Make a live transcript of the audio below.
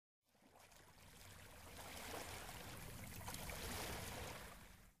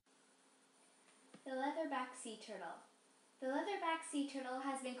sea turtle. The leatherback sea turtle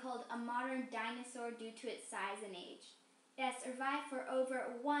has been called a modern dinosaur due to its size and age. It has survived for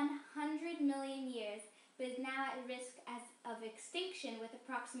over 100 million years, but is now at risk of extinction with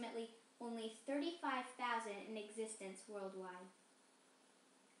approximately only 35,000 in existence worldwide.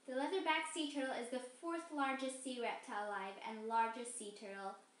 The leatherback sea turtle is the fourth largest sea reptile alive and largest sea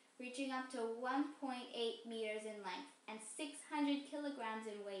turtle, reaching up to 1.8 meters in length and 600 kilograms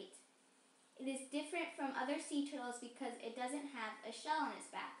in weight. It is different from other sea turtles because it doesn't have a shell on its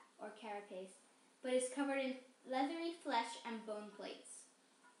back, or carapace, but is covered in leathery flesh and bone plates.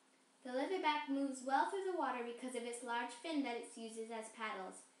 The leatherback moves well through the water because of its large fin that it uses as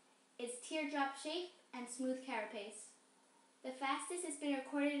paddles, its teardrop shape, and smooth carapace. The fastest it's been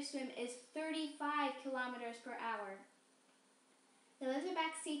recorded to swim is 35 kilometers per hour. The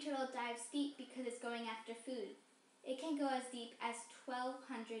leatherback sea turtle dives deep because it's going after food. It can go as deep as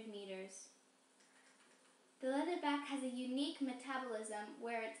 1,200 meters. The leatherback has a unique metabolism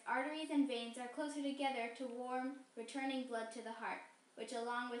where its arteries and veins are closer together to warm, returning blood to the heart, which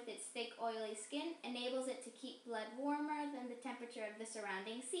along with its thick, oily skin enables it to keep blood warmer than the temperature of the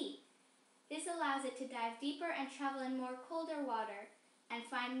surrounding sea. This allows it to dive deeper and travel in more colder water and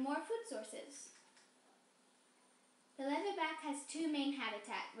find more food sources. The leatherback has two main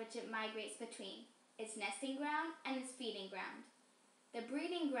habitats which it migrates between, its nesting ground and its feeding ground. The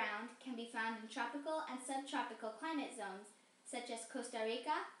breeding ground can be found in tropical and subtropical climate zones such as Costa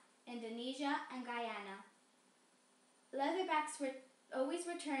Rica, Indonesia, and Guyana. Leatherbacks always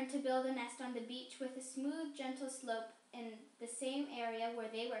return to build a nest on the beach with a smooth, gentle slope in the same area where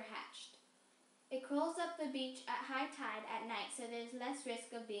they were hatched. It crawls up the beach at high tide at night so there's less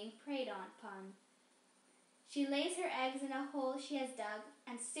risk of being preyed upon. She lays her eggs in a hole she has dug,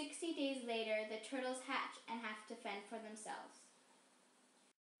 and 60 days later the turtles hatch and have to fend for themselves.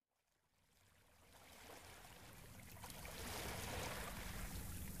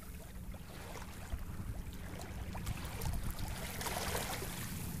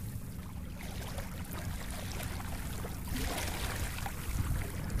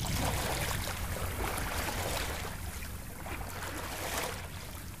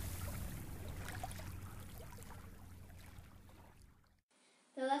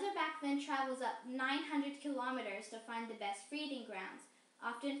 The leatherback then travels up 900 kilometers to find the best breeding grounds,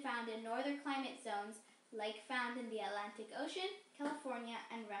 often found in northern climate zones like found in the Atlantic Ocean, California,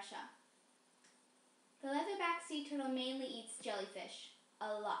 and Russia. The leatherback sea turtle mainly eats jellyfish, a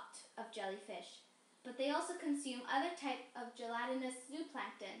lot of jellyfish, but they also consume other types of gelatinous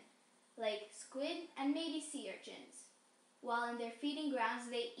zooplankton like squid and maybe sea urchins. While in their feeding grounds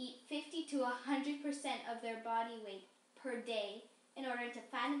they eat 50 to 100% of their body weight per day in order to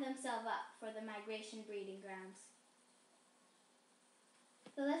fatten themselves up for the migration breeding grounds.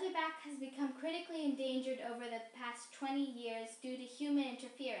 The leatherback has become critically endangered over the past 20 years due to human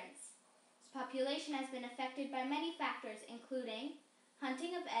interference. Its population has been affected by many factors including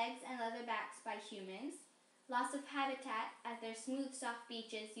hunting of eggs and leatherbacks by humans, loss of habitat as their smooth, soft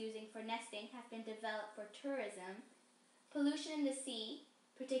beaches using for nesting have been developed for tourism, pollution in the sea,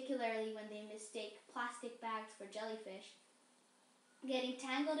 particularly when they mistake plastic bags for jellyfish, getting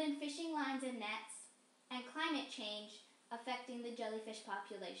tangled in fishing lines and nets, and climate change affecting the jellyfish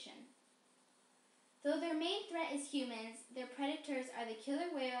population. Though their main threat is humans, their predators are the killer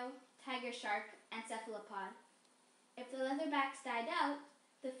whale, tiger shark, and cephalopod. If the leatherbacks died out,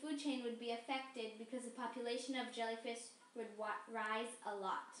 the food chain would be affected because the population of jellyfish would rise a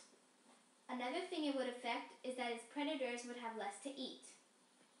lot. Another thing it would affect is that its predators would have less to eat.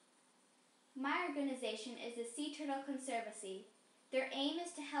 My organization is the Sea Turtle Conservancy. Their aim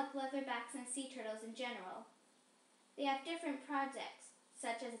is to help leatherbacks and sea turtles in general. They have different projects,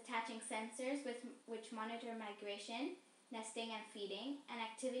 such as attaching sensors which monitor migration, nesting and feeding, and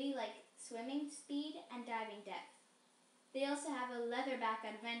activity like swimming speed and diving depth. They also have a leatherback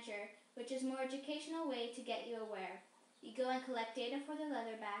adventure, which is a more educational way to get you aware. You go and collect data for the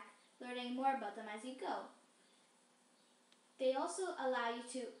leatherback, learning more about them as you go. They also allow you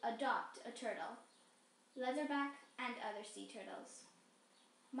to adopt a turtle, leatherback, and other sea turtles.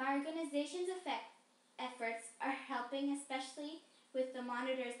 My organization's efforts are helping especially with the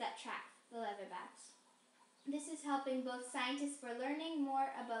monitors that track the leatherbacks. This is helping both scientists for learning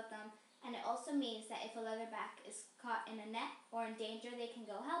more about them, and it also means that if a leatherback is caught in a net or in danger, they can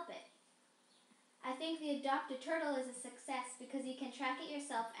go help it. I think the Adopt a Turtle is a success because you can track it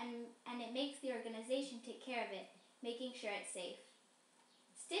yourself and it makes the organization take care of it, making sure it's safe.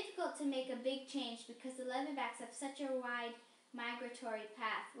 It's difficult to make a big change because the leatherbacks have such a wide migratory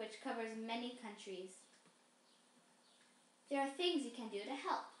path which covers many countries. There are things you can do to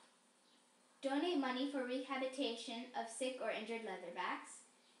help. donate money for rehabilitation of sick or injured leatherbacks,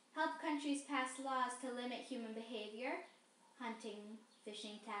 help countries pass laws to limit human behavior, hunting,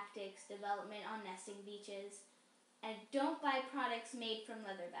 fishing tactics, development on nesting beaches, and don't buy products made from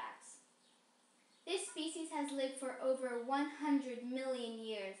leatherbacks. This species has lived for over 100 million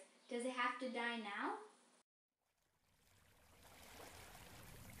years. Does it have to die now?